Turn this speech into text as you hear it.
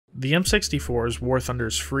The M64 is War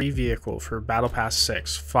Thunder's free vehicle for Battle Pass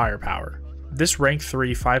 6 Firepower. This rank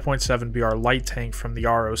 3 5.7 BR light tank from the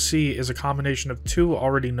ROC is a combination of two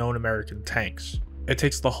already known American tanks. It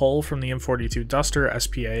takes the hull from the M42 Duster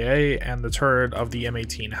SPAA and the turret of the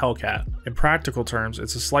M18 Hellcat. In practical terms,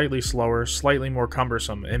 it's a slightly slower, slightly more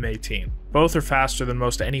cumbersome M18. Both are faster than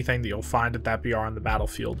most anything that you'll find at that BR on the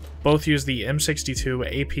battlefield. Both use the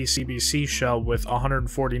M62 APCBC shell with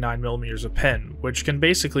 149mm of pin, which can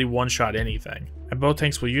basically one-shot anything. And both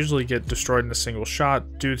tanks will usually get destroyed in a single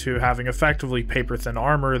shot due to having effectively paper-thin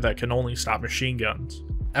armor that can only stop machine guns.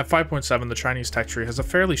 At 5.7, the Chinese tech tree has a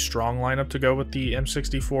fairly strong lineup to go with the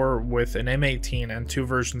M64, with an M18 and two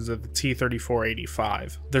versions of the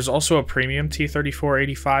T3485. There's also a premium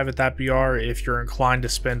T3485 at that BR if you're inclined to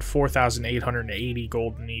spend 4,880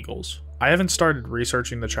 golden eagles. I haven't started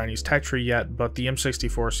researching the Chinese tech tree yet, but the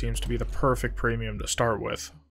M64 seems to be the perfect premium to start with.